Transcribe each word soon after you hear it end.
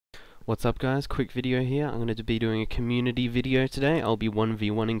What's up guys, quick video here. I'm going to be doing a community video today. I'll be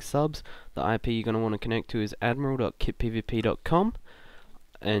 1v1ing subs. The IP you're going to want to connect to is admiral.kitpvp.com,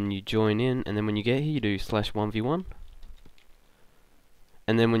 and you join in, and then when you get here you do /1v1,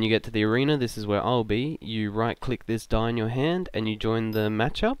 and then when you get to the arena, this is where I'll be. You right click this die in your hand and you join the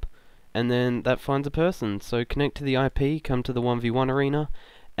matchup, and then that finds a person. So connect to the IP, come to the 1v1 arena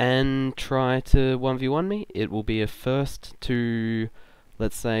and try to 1v1 me. It will be a first to,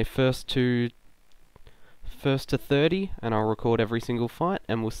 let's say first to 30, and I'll record every single fight,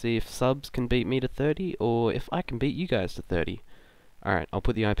 and we'll see if subs can beat me to 30 or if I can beat you guys to 30. Alright, I'll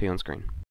put the IP on screen.